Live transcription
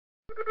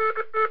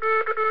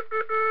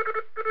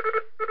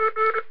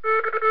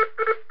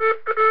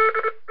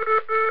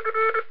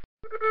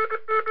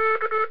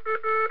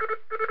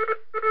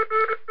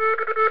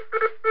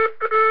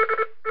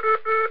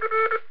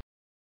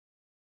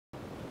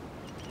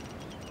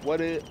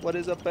What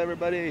is up,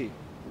 everybody?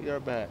 We are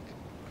back.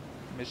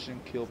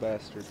 Mission kill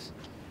bastards.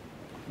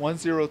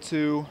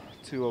 102-206.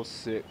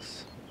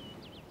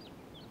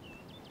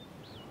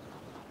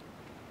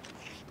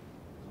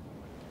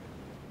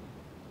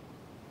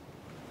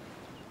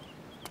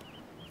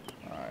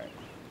 Alright,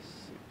 let's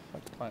see if I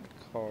can find a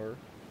car.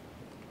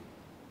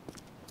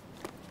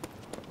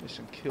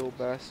 Mission kill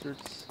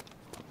bastards.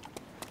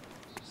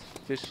 It's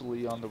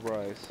officially on the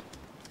rise.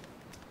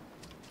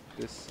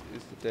 This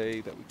is the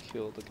day that we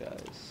kill the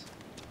guys.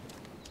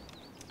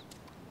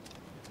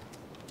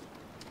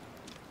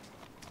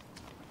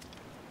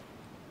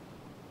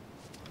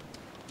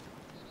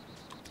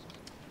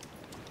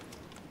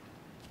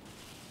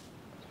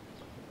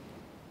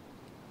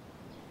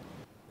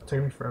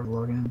 Take me forever to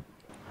log in.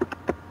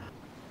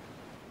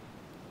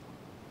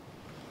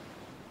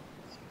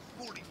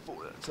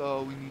 44, that's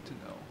all we need to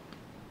know.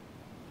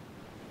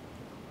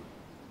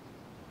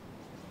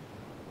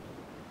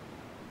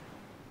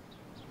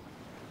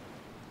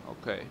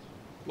 Okay,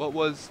 what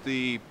was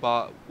the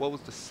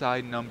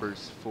side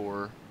numbers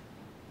for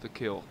the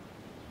kill?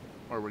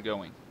 Where we're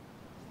going?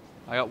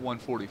 I got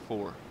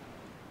 144.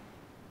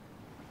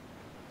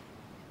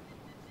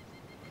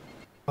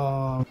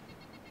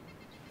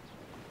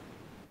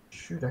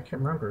 Shoot, I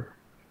can't remember.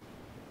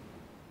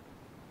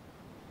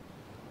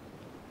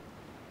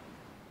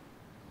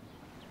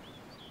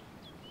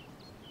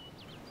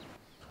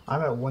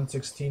 I'm at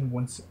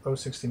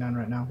 116.1069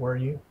 right now. Where are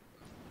you?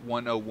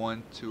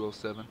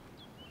 101-207.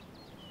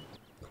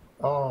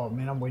 Oh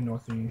man, I'm way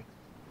north of you.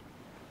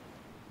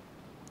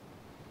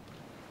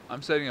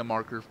 I'm setting a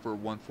marker for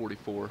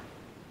 144.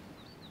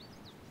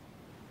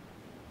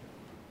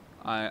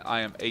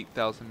 I am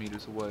 8,000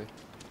 meters away.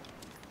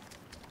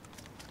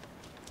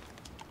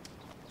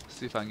 Let's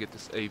see if I can get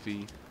this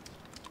AV.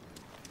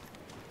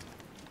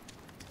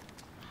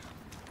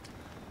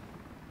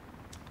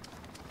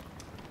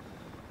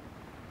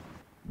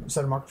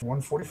 Set a mark for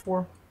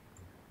 144?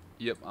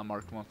 Yep, I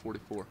marked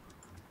 144.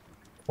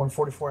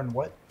 144 and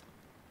what?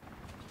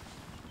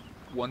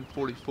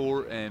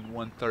 144 and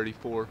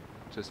 134.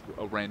 Just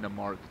a random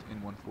mark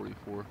in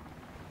 144.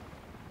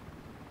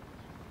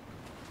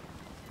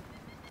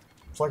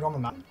 It's like on the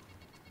mountain.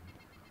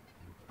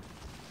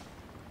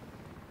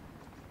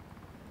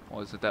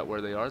 Well, isn't that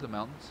where they are, the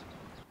mountains?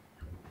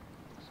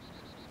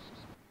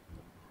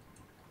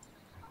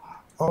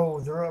 Oh,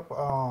 they're up,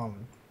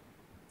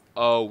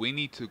 Oh, we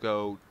need to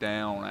go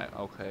down at,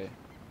 okay.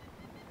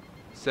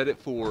 Set it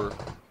for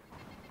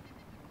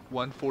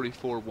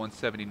 144,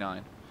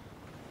 179.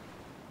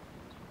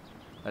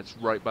 That's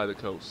right by the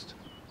coast.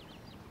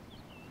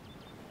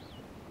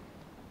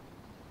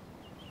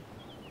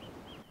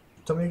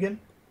 Tell me again.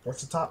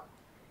 What's the top?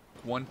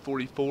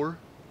 144,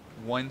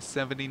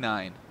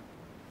 179.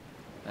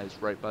 That is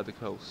right by the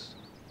coast.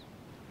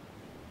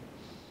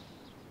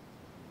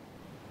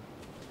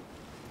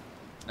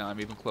 Now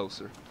I'm even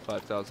closer,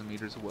 5,000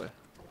 meters away.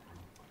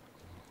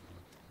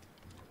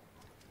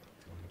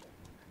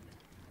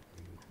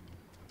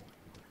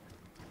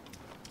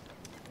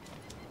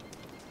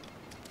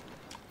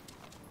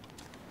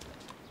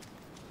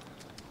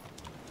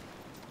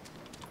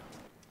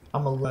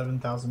 I'm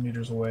 11,000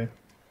 meters away.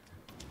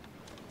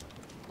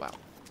 Wow.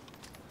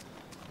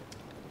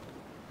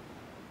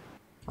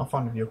 I'll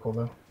find a vehicle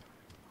though.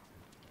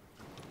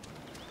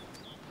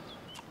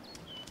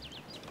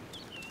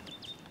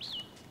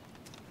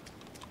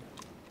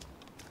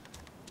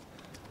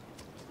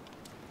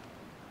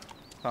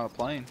 Found a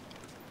plane.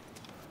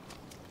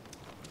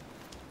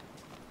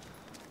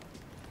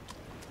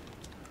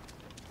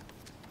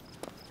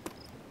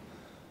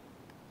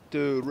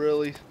 Dude,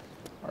 really?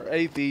 Are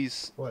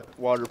AVs What?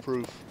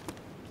 waterproof?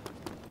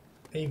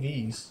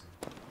 AVs?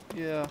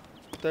 Yeah,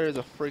 there's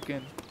a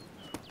freaking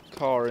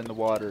car in the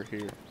water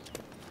here.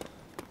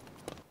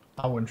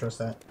 I wouldn't trust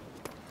that.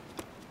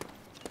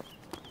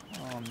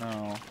 Oh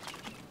no.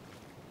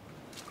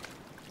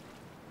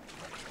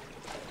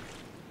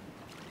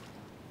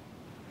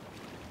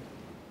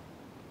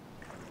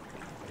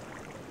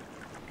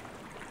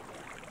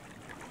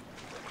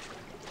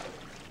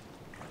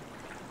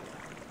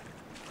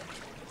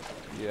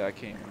 Yeah, I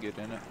can't even get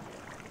in it.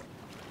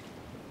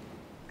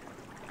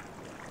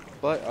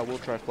 But I will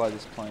try to fly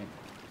this plane.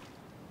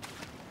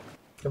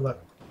 Good luck.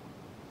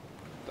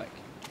 Thank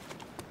you.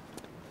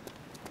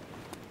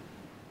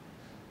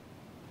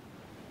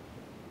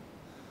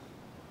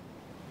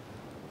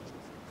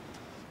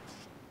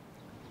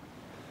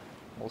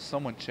 Well,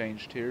 someone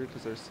changed here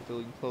because there's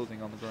civilian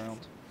clothing on the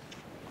ground.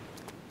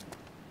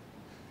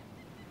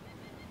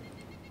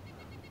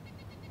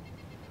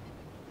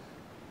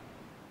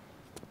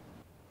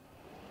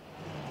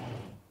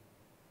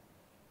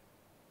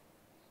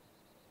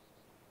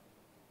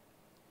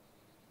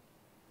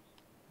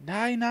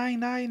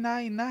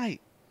 Nine.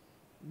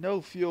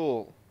 No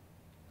fuel.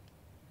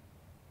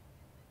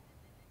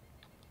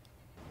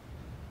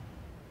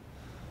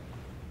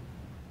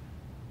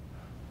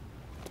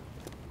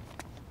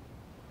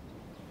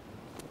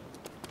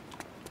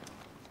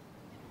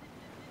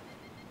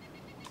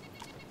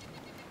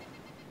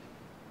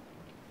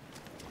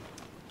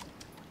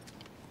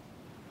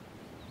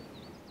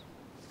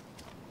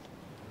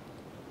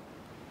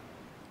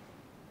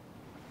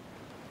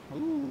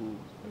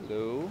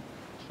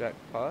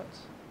 Jackpot.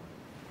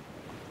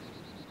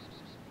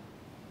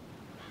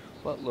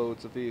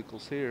 Buttloads of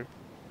vehicles here.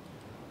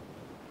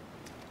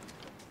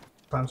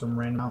 Climb some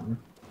random mountain.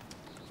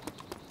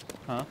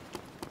 Huh?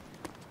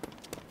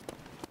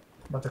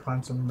 About to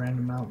climb some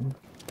random mountain.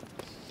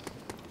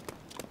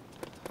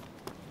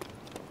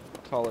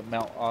 Call it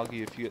Mount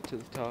Auggie if you get to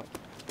the top.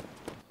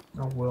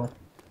 Oh, will.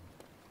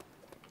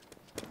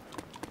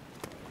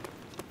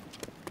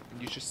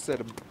 You just set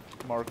a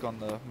mark on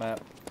the map,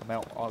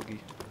 Mount Auggie.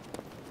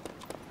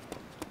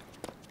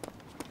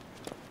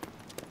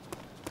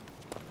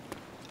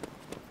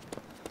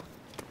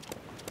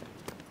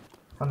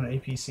 Found an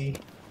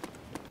APC.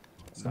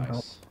 Some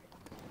help. Nice.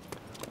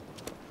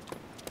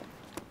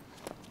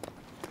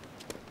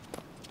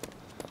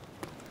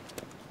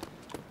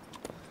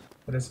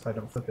 What is if I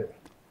don't flip it?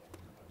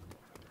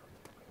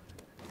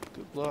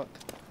 Good luck.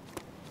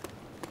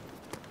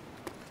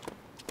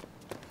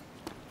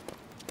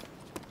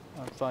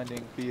 I'm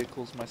finding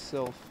vehicles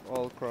myself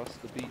all across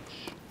the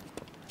beach.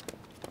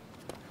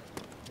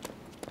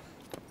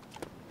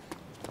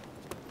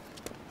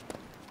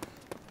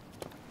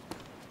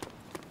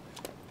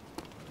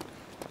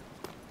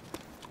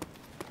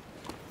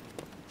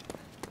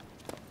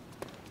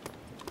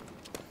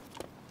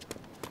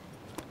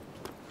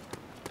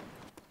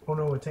 Oh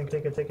no, take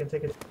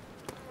it.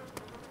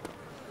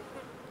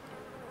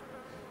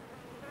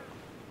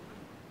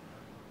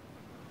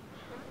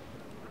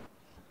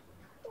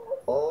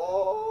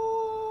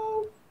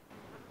 Oh!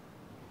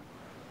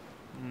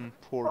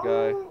 Poor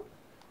guy.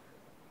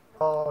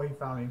 Oh, he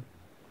found me.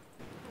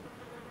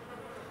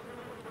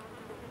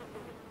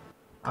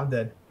 I'm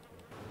dead.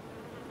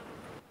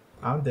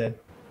 I'm dead.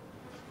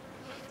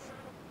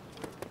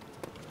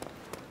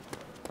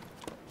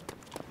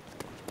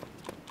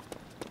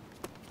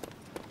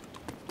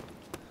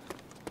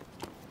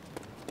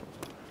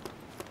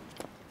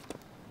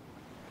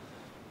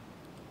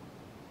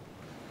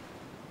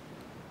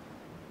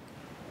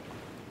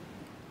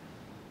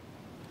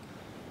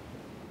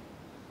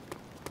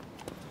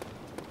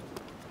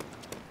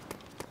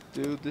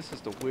 Dude, this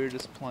is the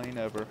weirdest plane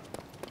ever.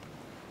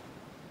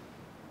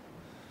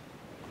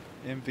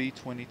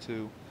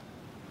 MV-22.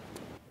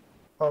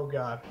 Oh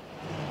god.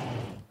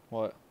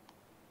 What?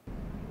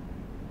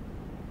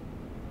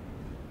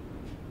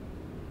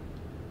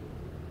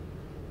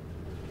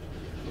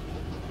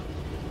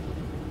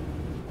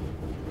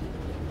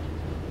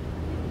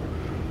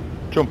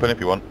 Jump in if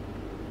you want.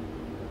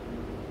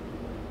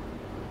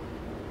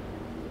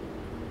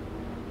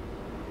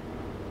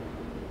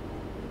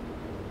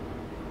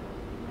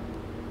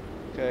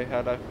 Okay,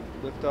 how'd I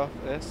lift off?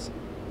 S?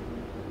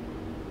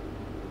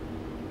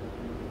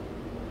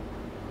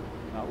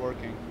 Not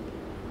working.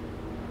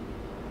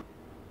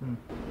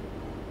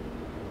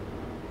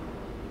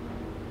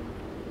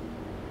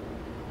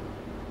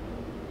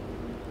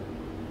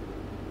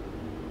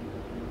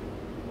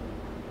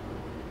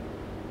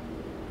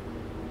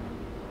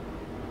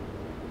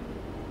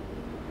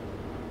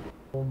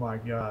 Oh my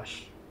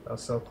gosh. That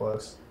was so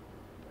close.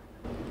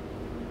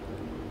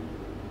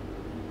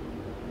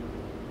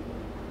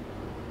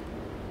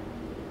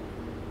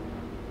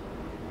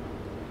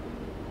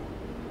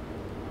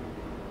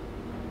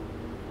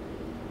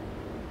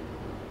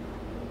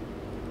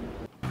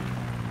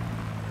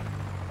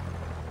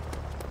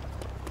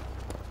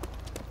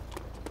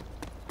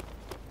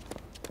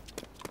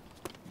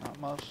 Not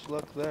much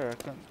luck there.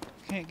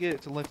 Can't get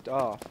it to lift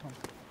off.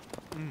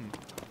 I'm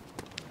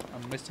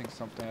missing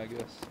something, I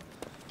guess.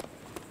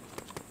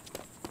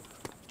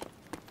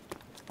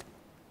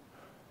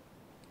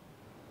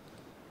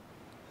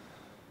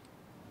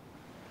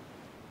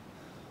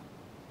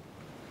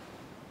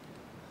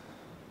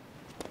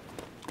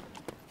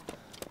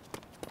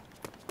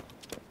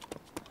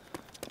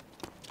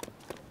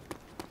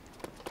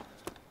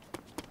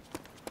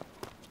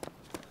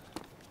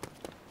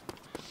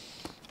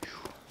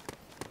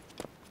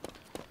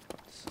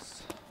 This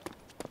is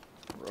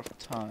rough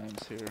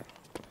times here.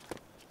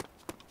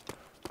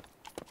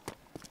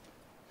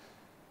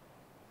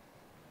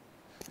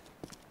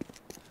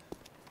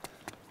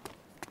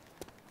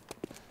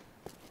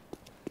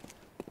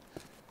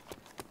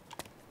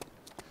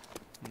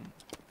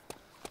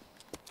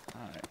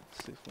 Alright,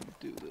 let's see if we can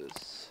do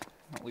this.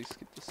 At least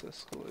get this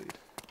Escalade.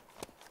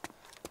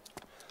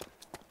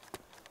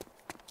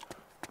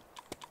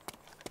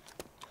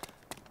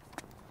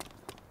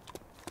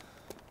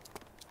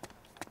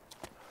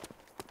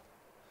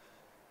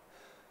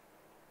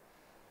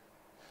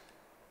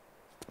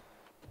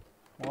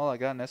 Well, I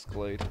got an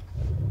Escalade.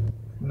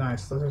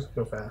 Nice, let's just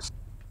go fast.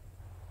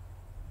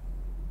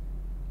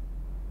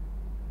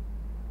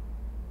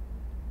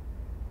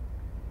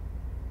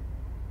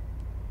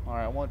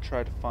 Alright, I want to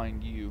try to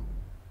find you.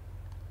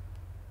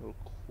 Real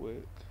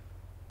quick.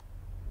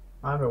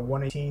 I'm at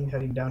 118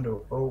 heading down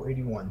to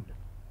 081.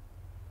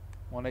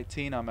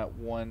 118, I'm at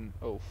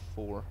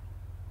 104.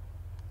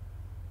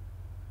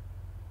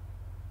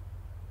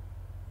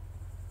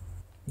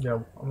 Yeah,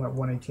 I'm at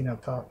 118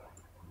 up top.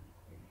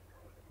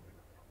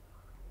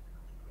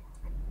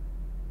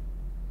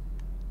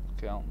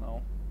 Okay, I don't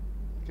know.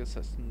 I guess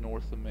that's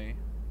north of me.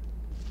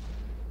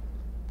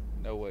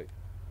 No, wait.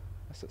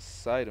 That's the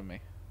side of me.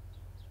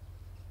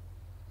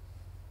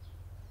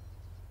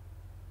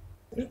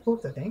 Pretty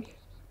close, I think.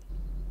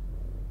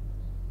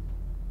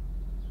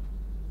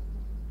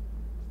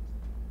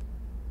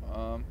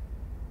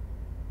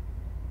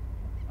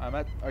 I'm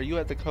at. Are you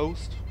at the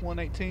coast?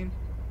 118.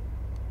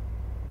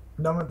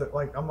 No, I'm at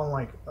the, I'm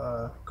on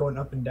going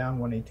up and down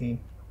 118.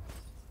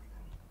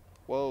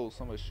 Whoa!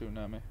 Somebody's shooting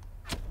at me.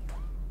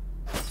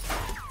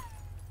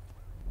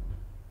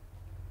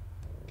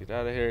 Get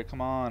out of here!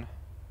 Come on.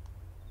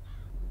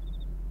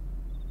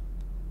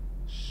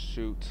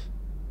 Shoot.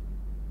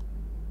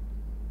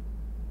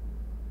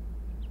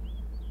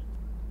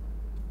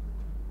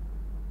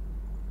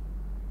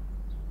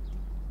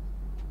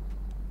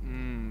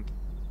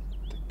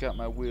 Got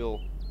my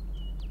wheel.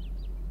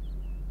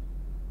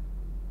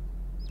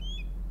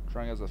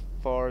 Trying as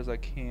far as I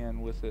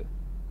can with it.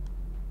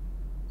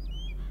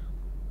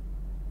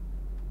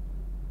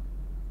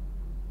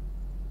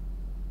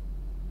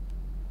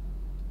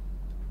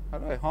 How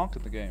do I honk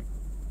in the game?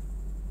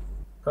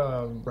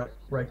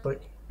 Right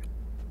click.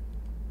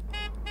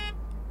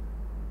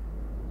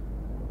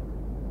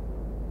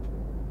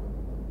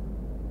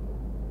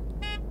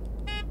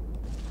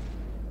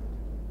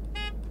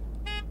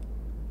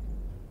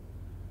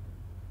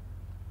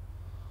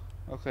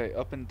 Okay,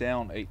 up and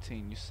down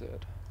 18, you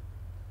said.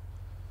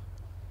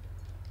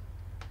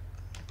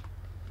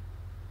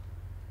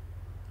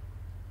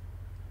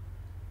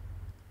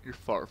 You're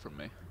far from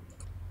me.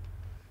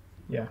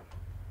 Yeah.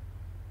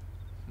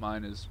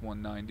 Mine is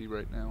 190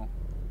 right now.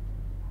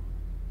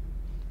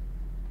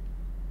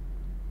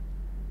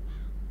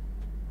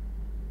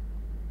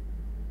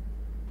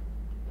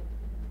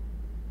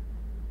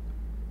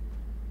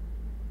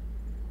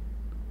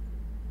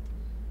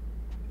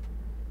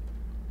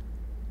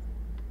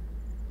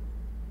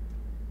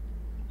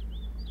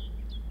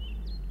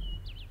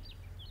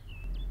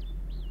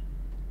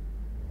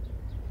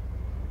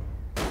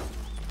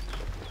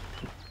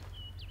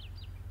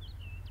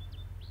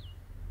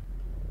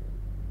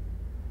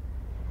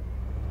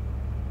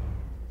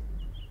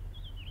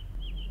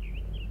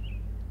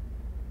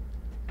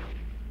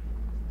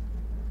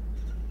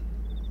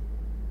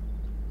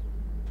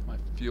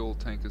 Fuel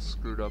tank is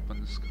screwed up in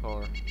this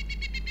car.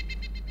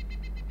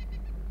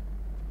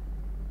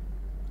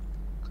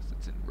 Because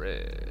it's in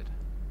red.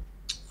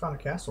 Found a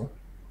castle.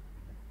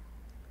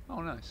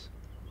 Oh, nice.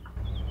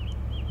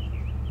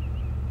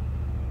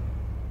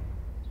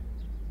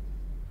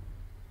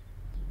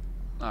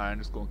 Alright, I'm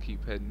just going to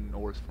keep heading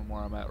north from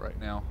where I'm at right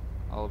now.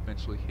 I'll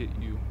eventually hit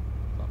you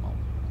if I'm on.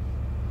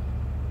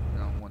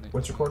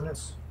 What's your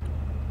coordinates?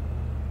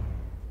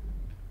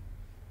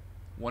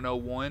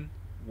 101,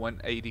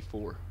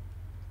 184.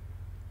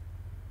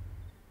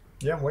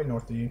 Yeah, I'm way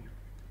north of you.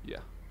 Yeah.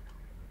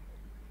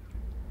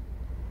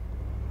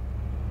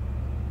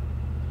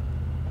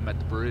 I'm at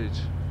the bridge.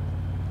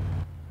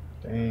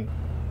 Dang.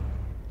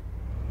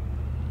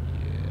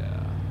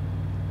 Yeah.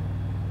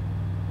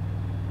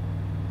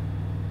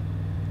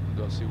 I'll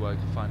go see what I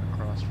can find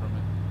across from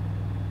it.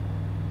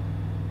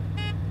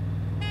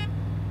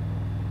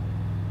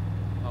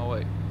 Oh,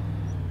 wait.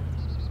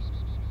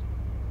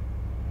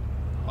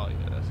 Oh,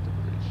 yeah, that's the bridge.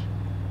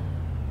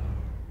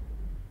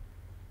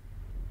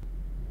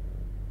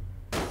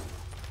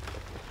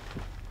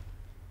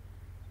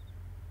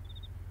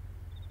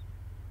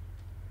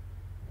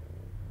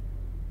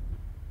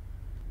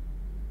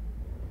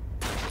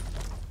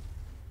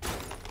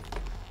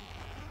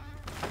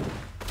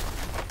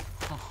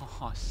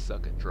 I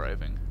suck at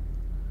driving.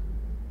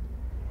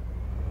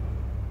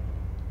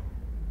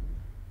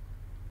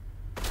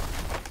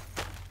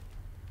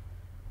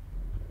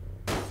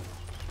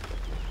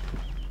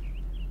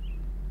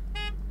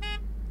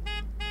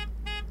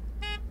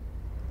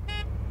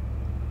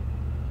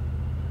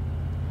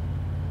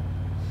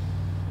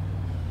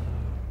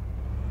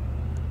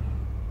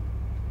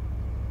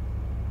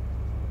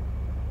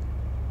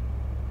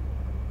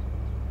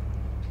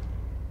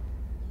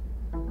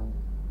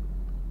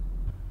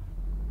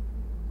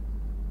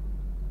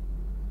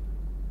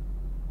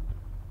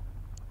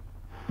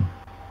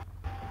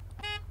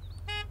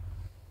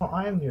 Oh,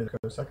 I am near the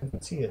coast. I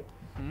can see it.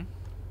 Hmm?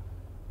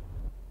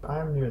 I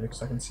am near the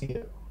coast. I can see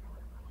it.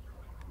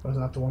 But it's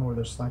not the one where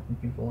they're sniping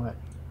people at.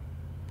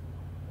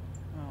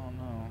 Oh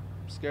no.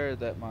 I'm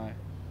scared that my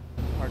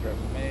hard drive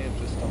may have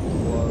just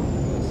unplugged,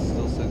 but it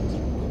still says it's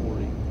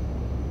recording.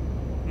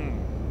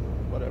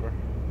 Whatever.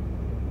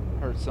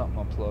 Heard something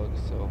unplugged,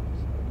 so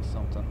it's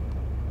something.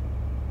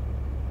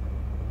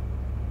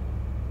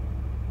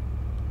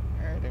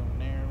 I don't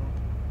know.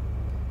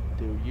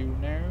 Do you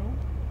know?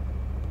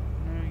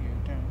 No, you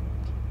don't.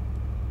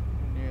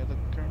 Near the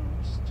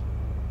coast.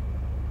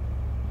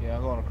 Yeah,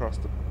 I'm going across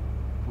the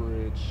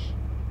bridge.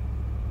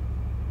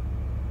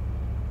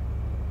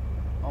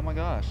 Oh my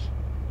gosh.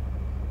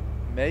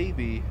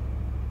 Maybe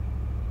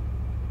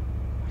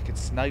I could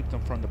snipe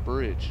them from the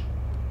bridge.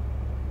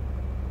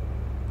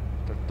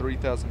 They're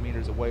 3,000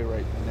 meters away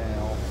right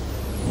now.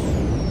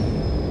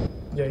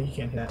 Yeah, you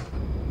can't hit that.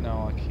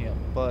 No, I can't,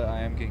 but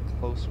I am getting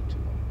closer to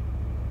them.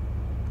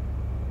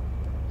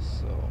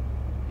 So,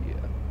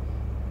 yeah.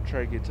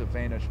 Try to get to a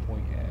vantage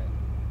point and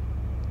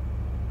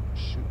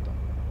shoot them.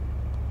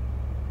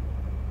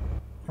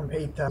 From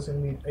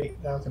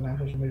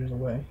 8,900 meters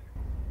away.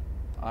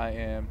 I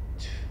am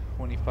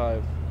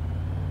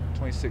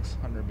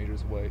 2,600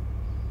 meters away.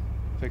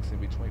 Fixing to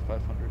be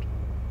 2,500.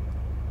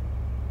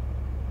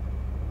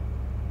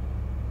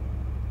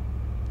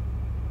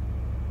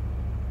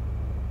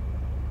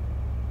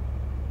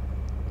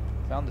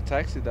 Found the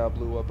taxi that I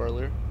blew up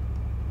earlier.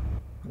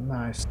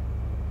 Nice.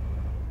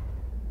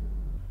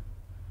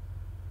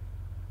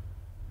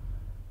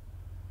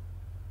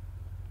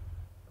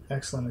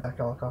 Excellent attack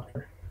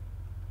helicopter.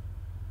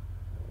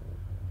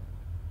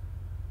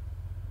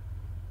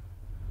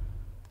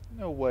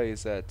 No way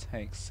is that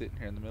tank sitting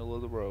here in the middle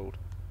of the road.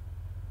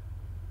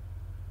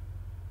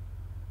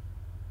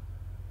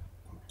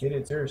 Get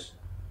it, it's yours.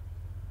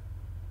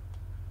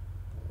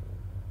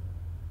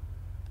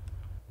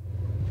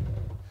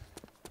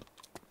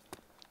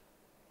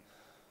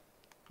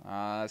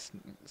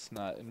 It's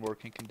not in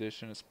working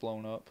condition. It's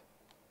blown up.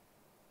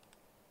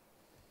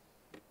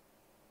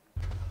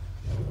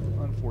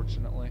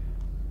 Unfortunately.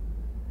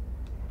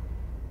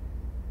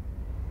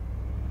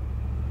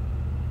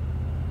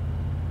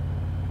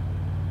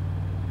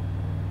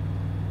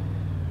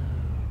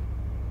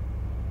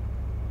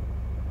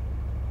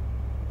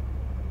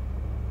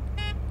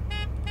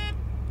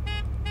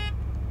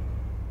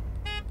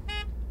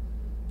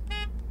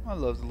 I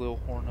love the little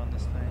horn on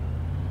this thing.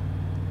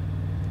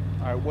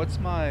 Alright, what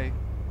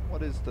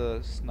is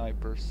the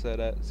sniper set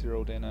at,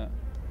 zeroed in at?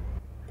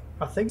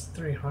 I think it's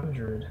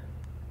 300. 'Cause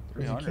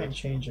you 300? can't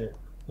change it.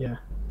 Yeah.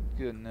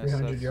 Goodness,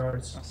 300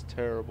 yards. that's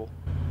terrible.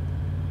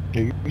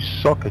 You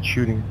suck at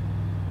shooting.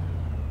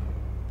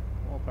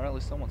 Well,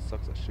 apparently someone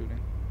sucks at shooting.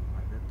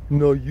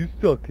 No, you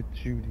suck at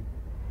shooting.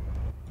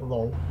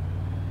 Lol.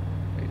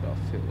 Adolf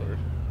Hitler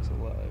is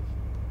alive.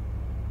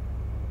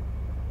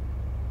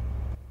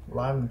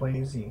 Live and plain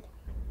easy.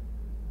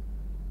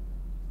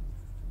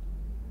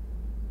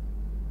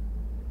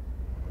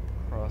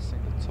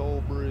 Crossing the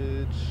toll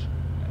bridge.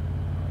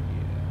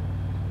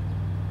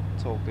 Yeah.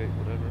 Toll gate,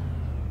 whatever.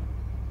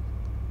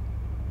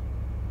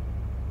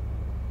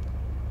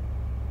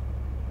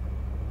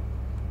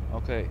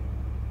 Okay.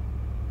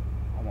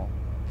 Almost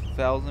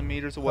 1,000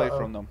 meters away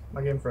from them.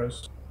 My game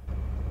froze. –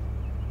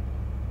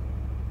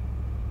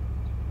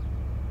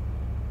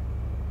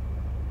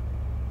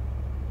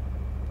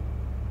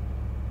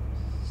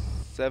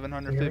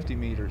 750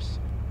 meters.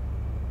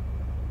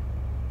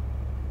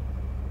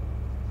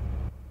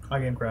 My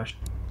game crashed.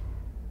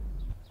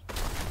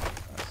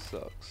 That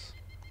sucks.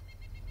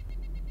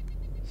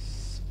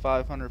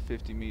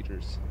 550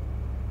 meters.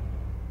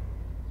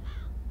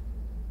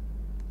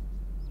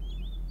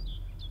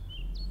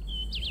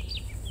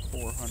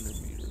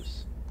 .400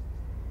 meters.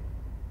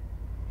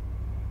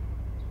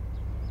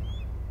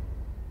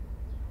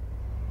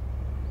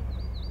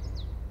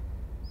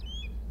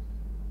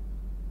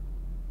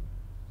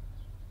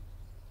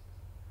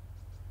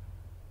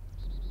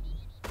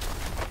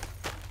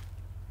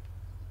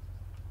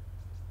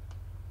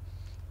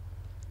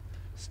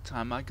 It's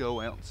time I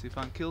go out and see if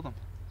I can kill them.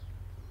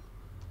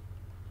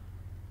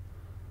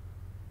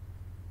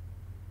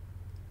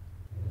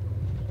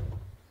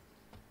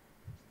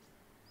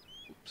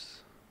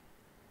 Oops.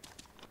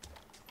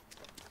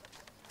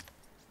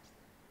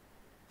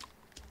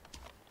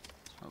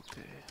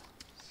 Okay,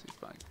 see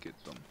if I can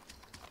get them.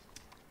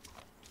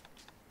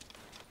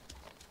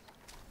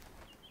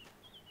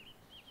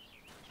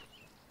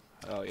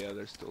 Oh yeah,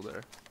 they're still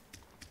there.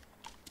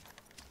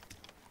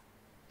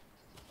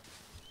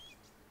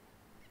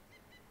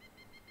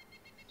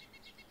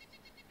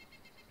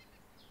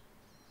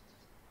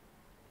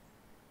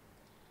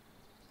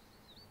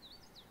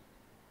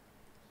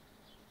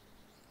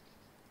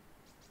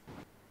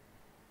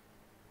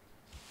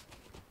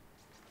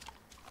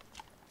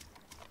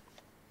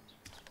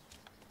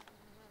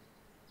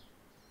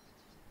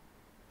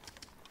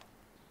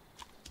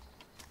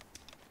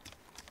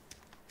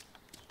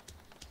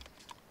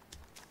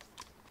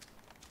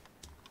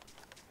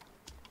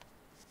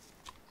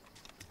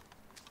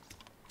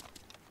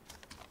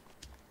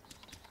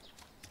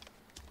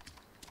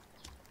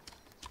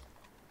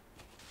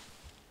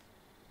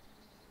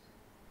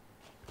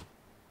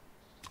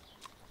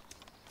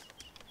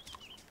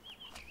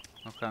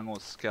 Okay, I'm gonna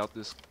scout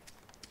this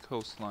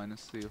coastline and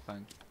see if I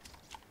can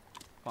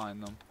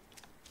find them.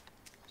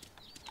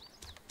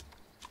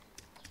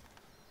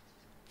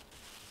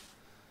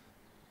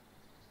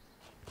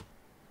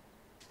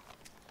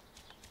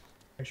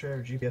 Make sure you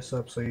have GPS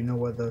up so you know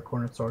where the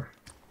coordinates are.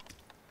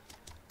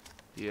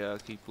 Yeah, I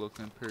keep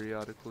looking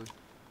periodically.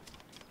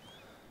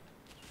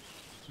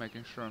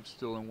 Making sure I'm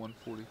still in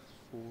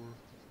 144.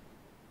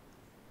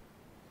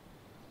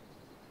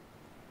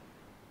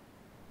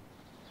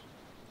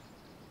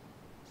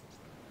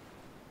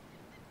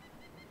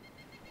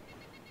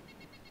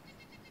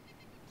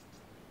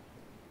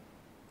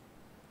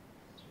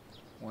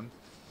 .144,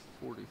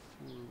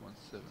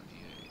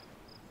 178.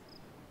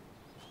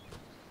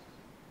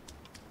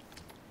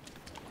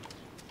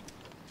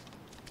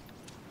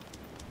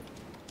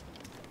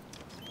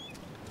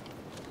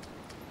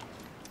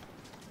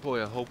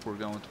 Boy, I hope we're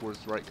going towards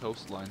the right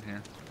coastline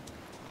here.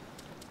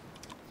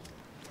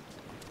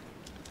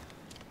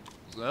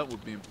 That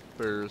would be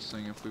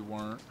embarrassing if we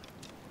weren't.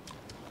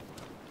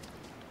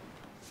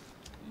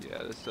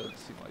 Yeah, this doesn't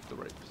seem like the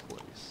right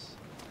place.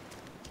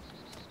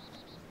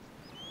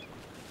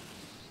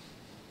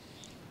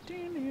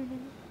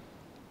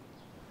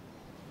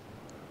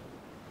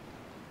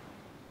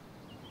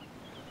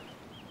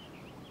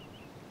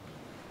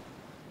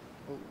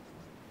 Oh.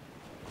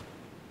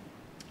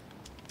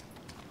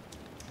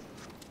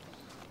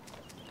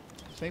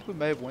 I think we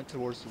may have went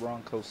towards the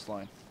wrong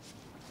coastline.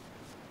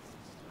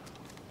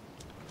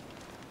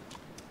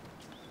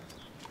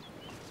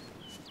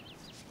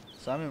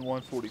 So I'm in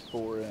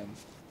 144 and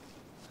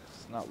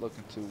it's not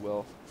looking too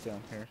well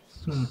down here.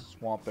 It's just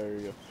swamp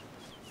area.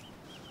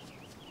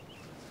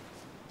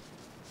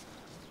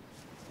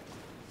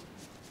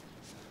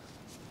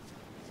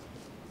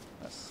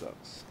 That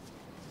sucks.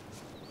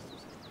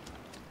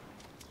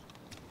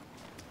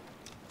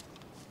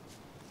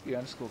 Yeah,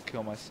 I'm just gonna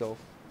kill myself.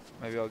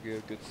 Maybe I'll get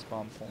a good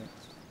spawn point.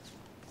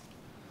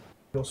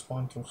 You'll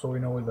spawn so we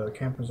know where the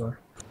campers are.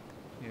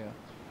 Yeah.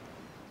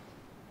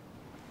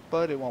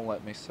 But it won't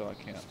let me, so I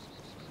can't.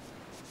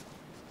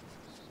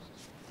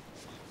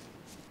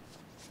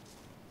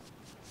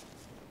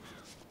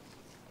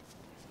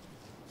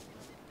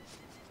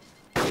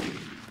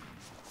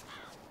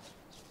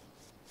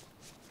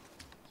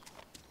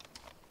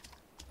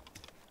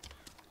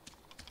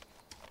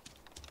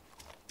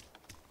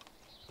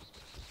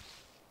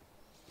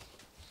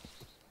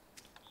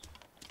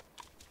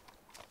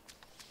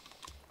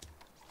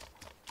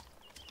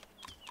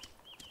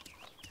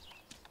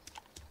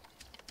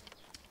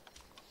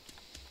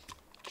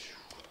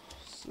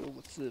 So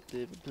what's up,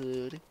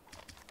 everybody?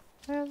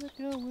 How's it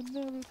going,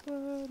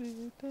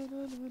 everybody?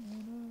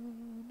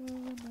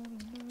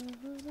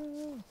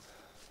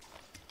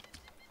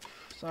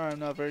 Sorry, I'm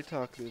not very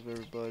talkative,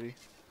 everybody.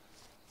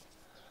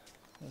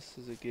 This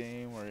is a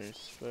game where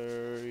it's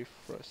very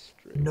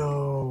frustrating.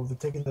 No, they're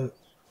taking the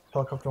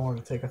helicopter I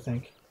wanted to take, I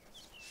think.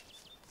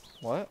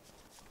 What?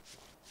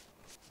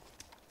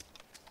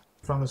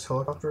 Found this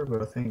helicopter,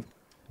 but I think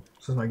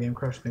since my game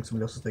crashed, I think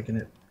somebody else is taking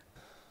it.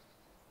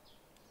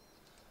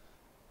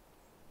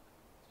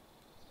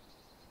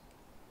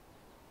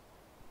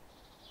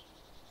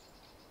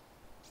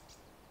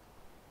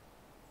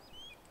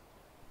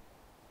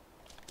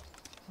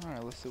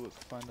 Alright, let's see what we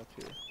can find up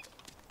here.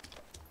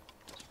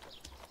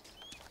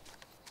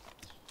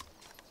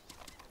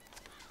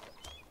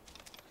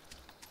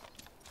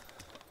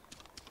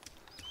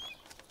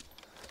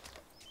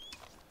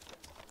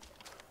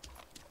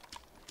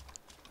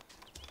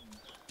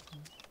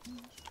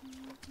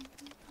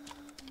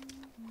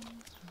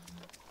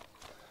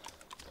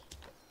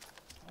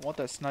 I want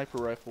that sniper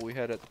rifle we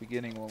had at the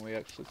beginning when we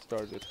actually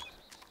started.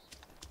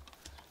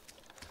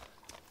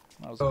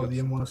 That was Oh, the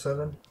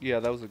M107?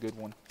 Yeah, that was a good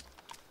one.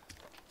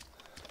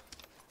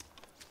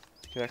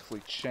 You could actually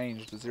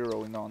change the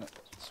zeroing on it.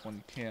 This one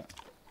you can't.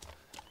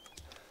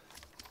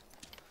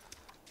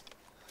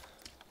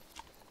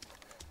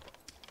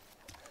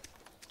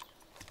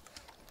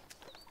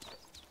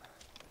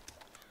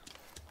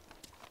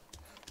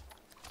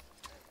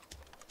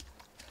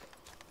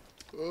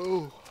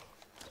 Oh,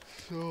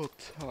 so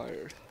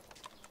tired.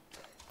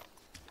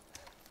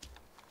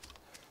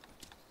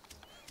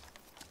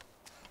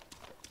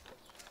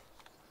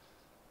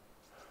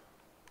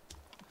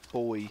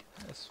 Boy,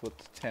 that's what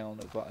the town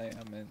of I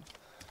am in.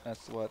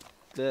 That's what.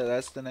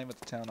 That's the name of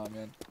the town I'm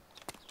in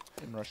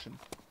Russian.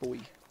 Boy.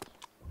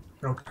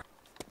 Okay.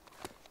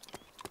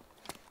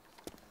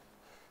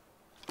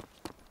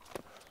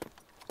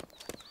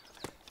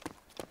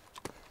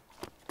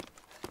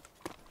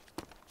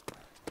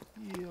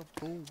 Yeah,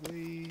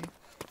 boy.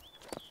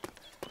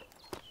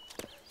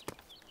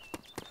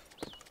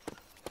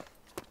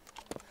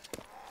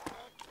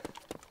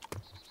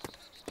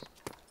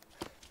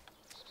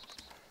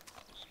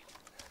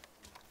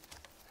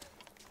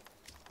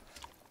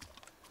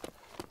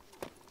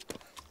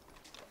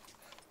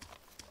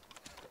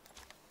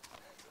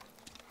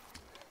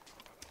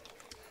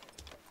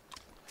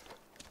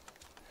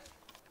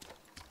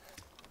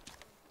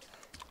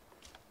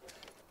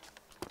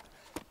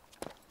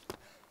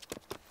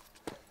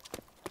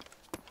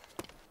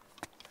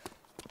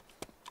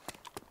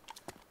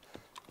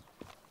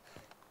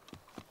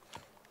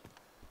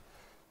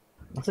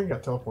 I think I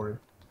got teleported.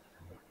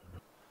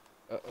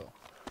 Uh-oh.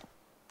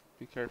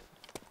 Be careful.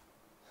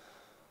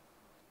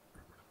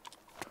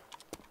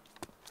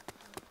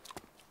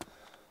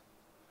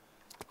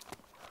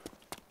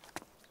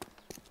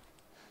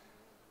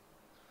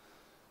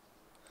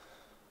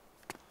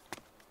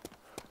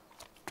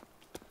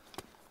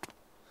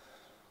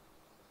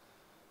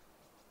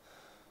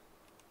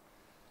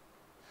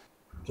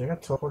 I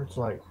got teleported to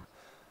like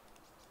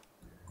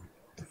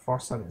the far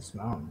side of this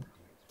mountain.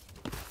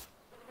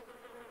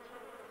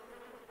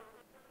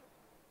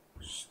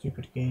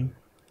 Stupid game.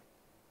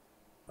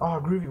 Oh,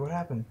 Groovy, what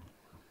happened?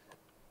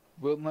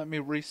 Wouldn't let me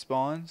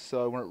respawn,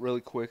 so I went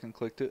really quick and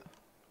clicked it.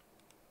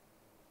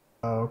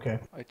 Oh, okay.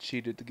 I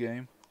cheated the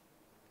game.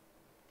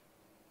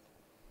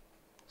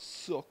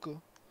 sucker.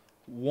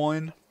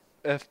 1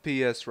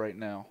 FPS right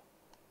now.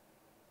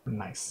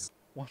 Nice.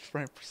 1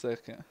 frame per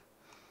second.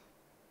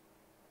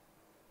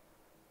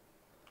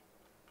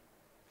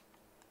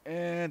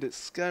 And it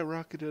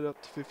skyrocketed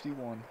up to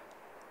 51.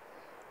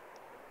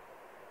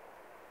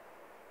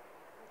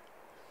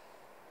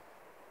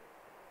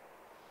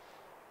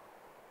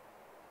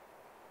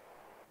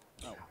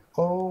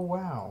 Oh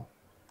wow.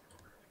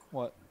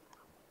 What?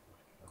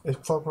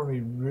 It teleported me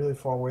really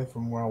far away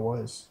from where I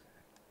was.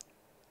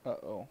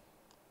 Uh-oh.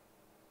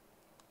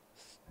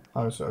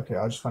 I was okay.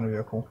 I'll just find a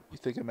vehicle. You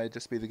think it may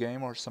just be the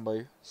game or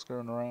somebody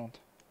screwing around?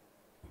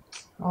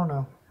 I don't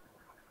know.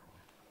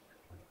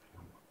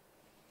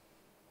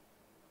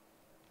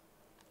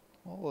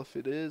 Well, if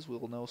it is,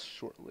 we'll know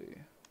shortly.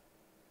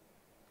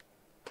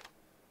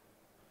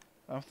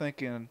 I'm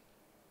thinking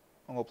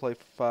I'm gonna play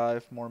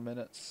 5 more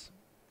minutes.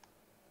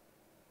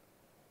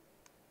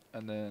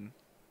 And then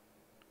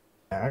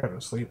Yeah, I gotta go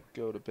to sleep.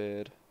 go to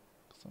bed.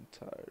 Because I'm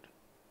tired.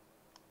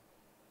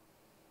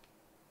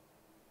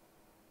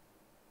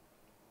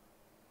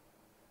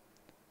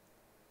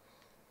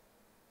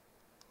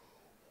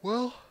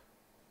 Well,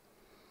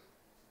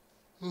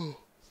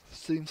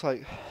 seems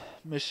like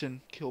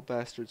mission Kill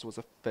Bastards was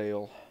a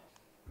fail.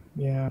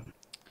 Yeah.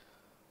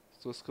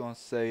 So it's gonna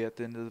say at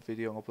the end of the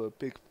video, I'm gonna put a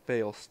big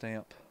fail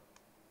stamp.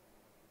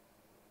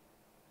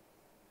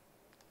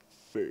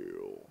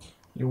 Fail.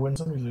 You win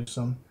some, you lose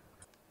some.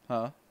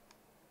 Huh?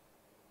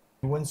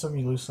 You win some,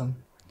 you lose some.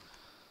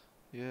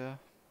 Yeah.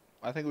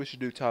 I think we should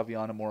do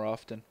Taviana more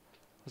often.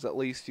 Because at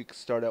least you can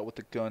start out with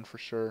the gun for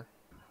sure.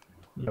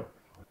 Yep.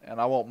 And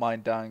I won't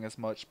mind dying as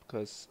much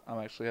because I'm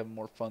actually having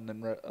more fun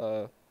than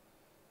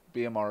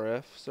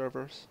BMRF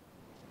servers.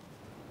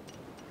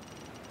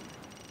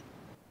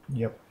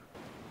 Yep.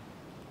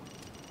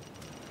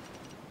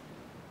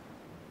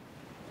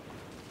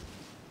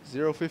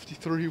 Zero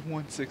 53,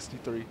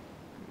 163.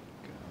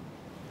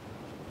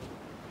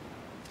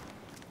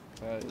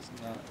 That is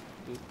not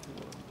the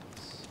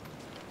close.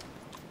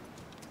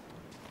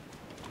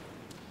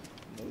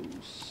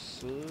 No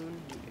siree.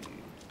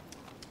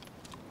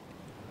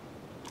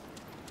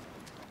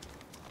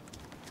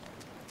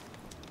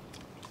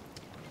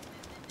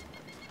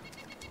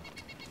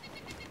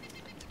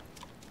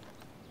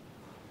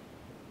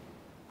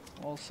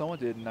 Well, someone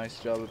did a nice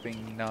job of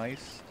being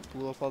nice. They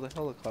blew up all the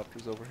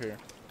helicopters over here.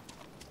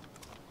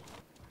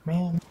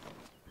 Man.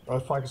 I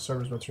was probably the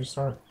server's about to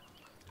restart.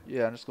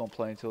 Yeah, I'm just gonna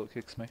play until it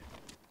kicks me.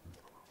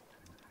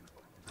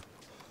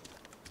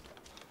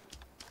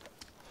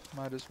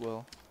 Might as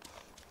well.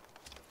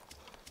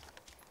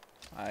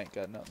 I ain't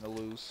got nothing to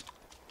lose.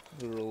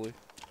 Literally.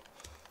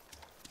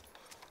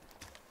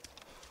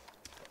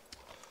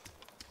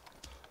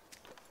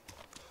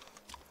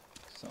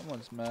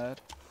 Someone's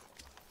mad.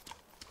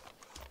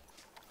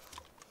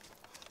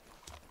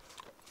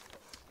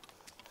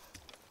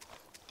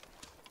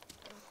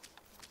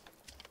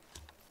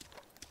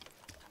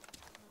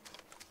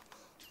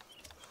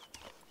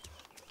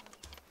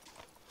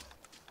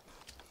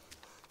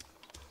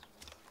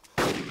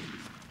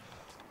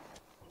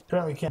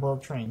 Apparently, you can't blow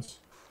up trains.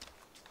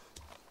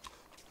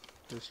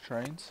 There's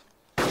trains?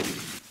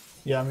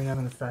 Yeah, I mean, I'm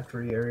in a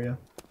factory area.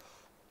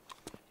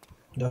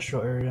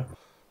 Industrial area.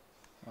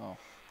 Oh.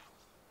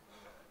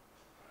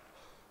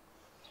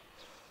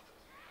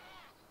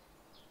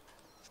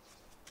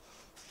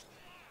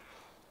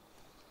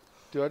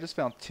 Dude, I just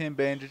found 10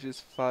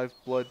 bandages, 5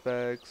 blood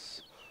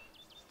bags,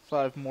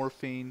 5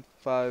 morphine,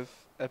 5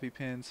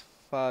 EpiPens,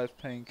 5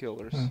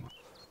 painkillers.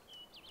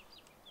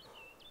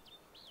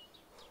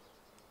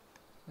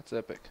 That's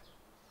epic.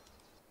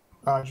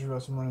 I just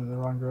realized I'm running in the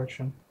wrong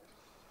direction.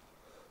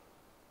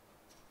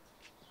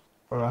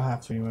 Or I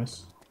have to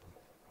anyways.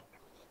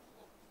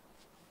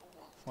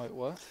 Wait,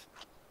 what?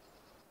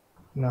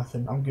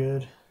 Nothing. I'm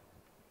good.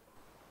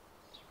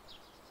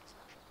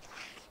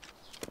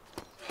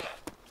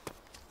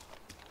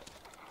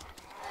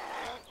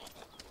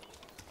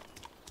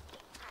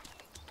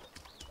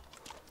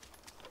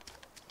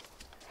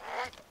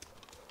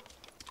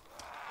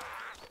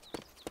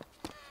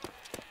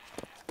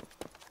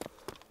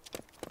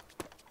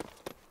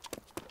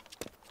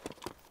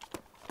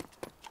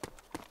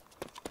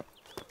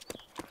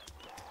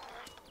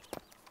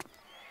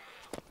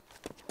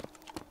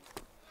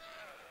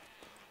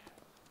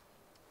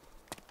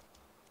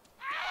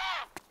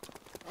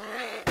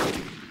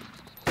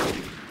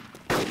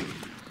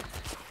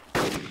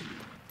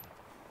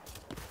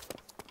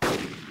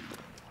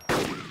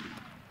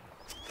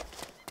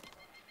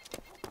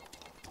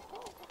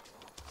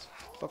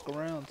 Fuck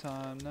around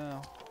time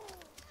now.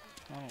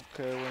 I don't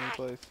care what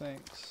anybody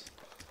thinks.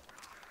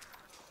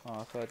 Oh,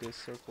 I thought I did a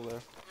circle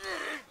there.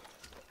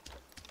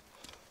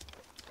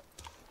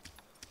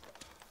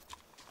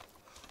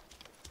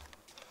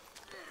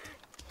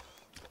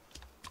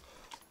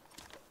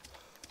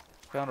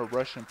 Found a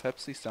Russian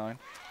Pepsi sign.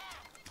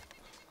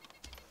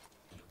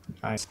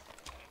 Nice.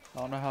 I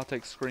don't know how to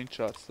take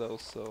screenshots though,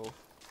 so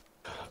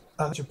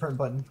That's your print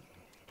button.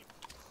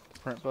 the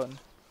print button.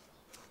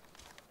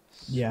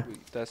 Yeah.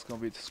 Sweet. That's gonna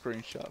be the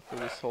screenshot for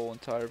this whole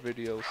entire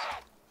videos.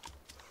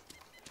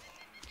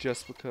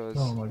 just because.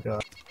 Oh my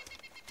god.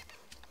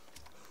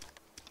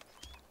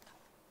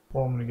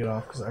 Well, I'm gonna get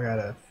off because I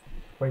gotta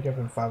wake up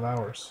in 5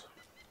 hours.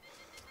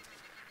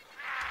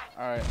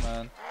 Alright,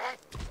 man.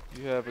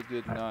 You have a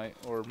good night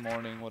or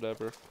morning,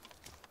 whatever.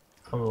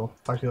 I will.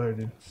 Talk to you later,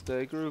 dude.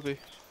 Stay groovy.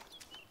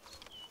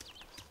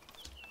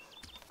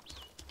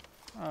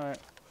 Alright.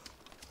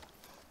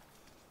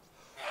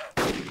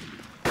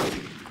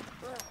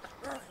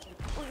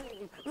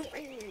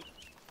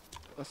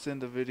 Let's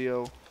end the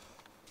video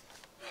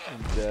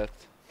in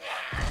death.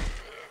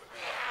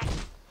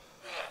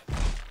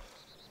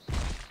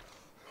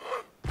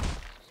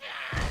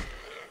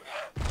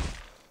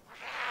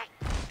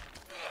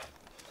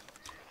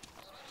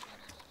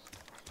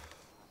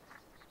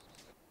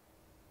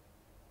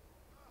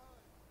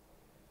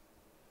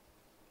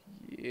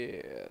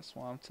 Yeah, that's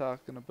what I'm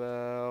talking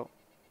about.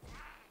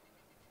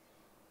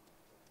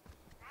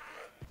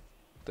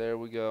 There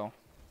we go.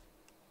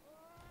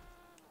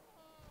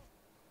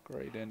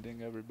 Great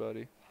ending,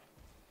 everybody.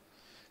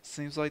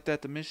 Seems like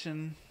that the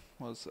mission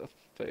was a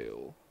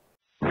fail.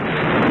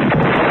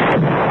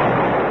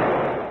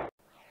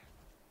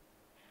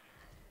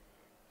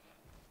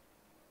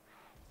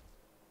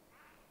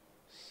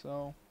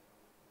 So,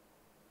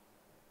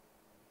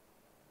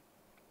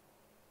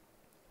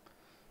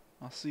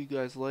 I'll see you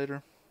guys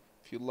later.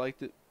 If you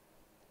liked it,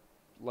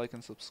 like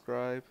and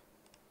subscribe.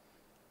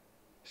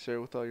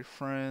 Share with all your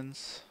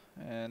friends.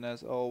 And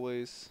as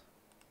always,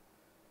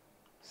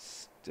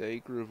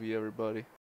 stay groovy, everybody.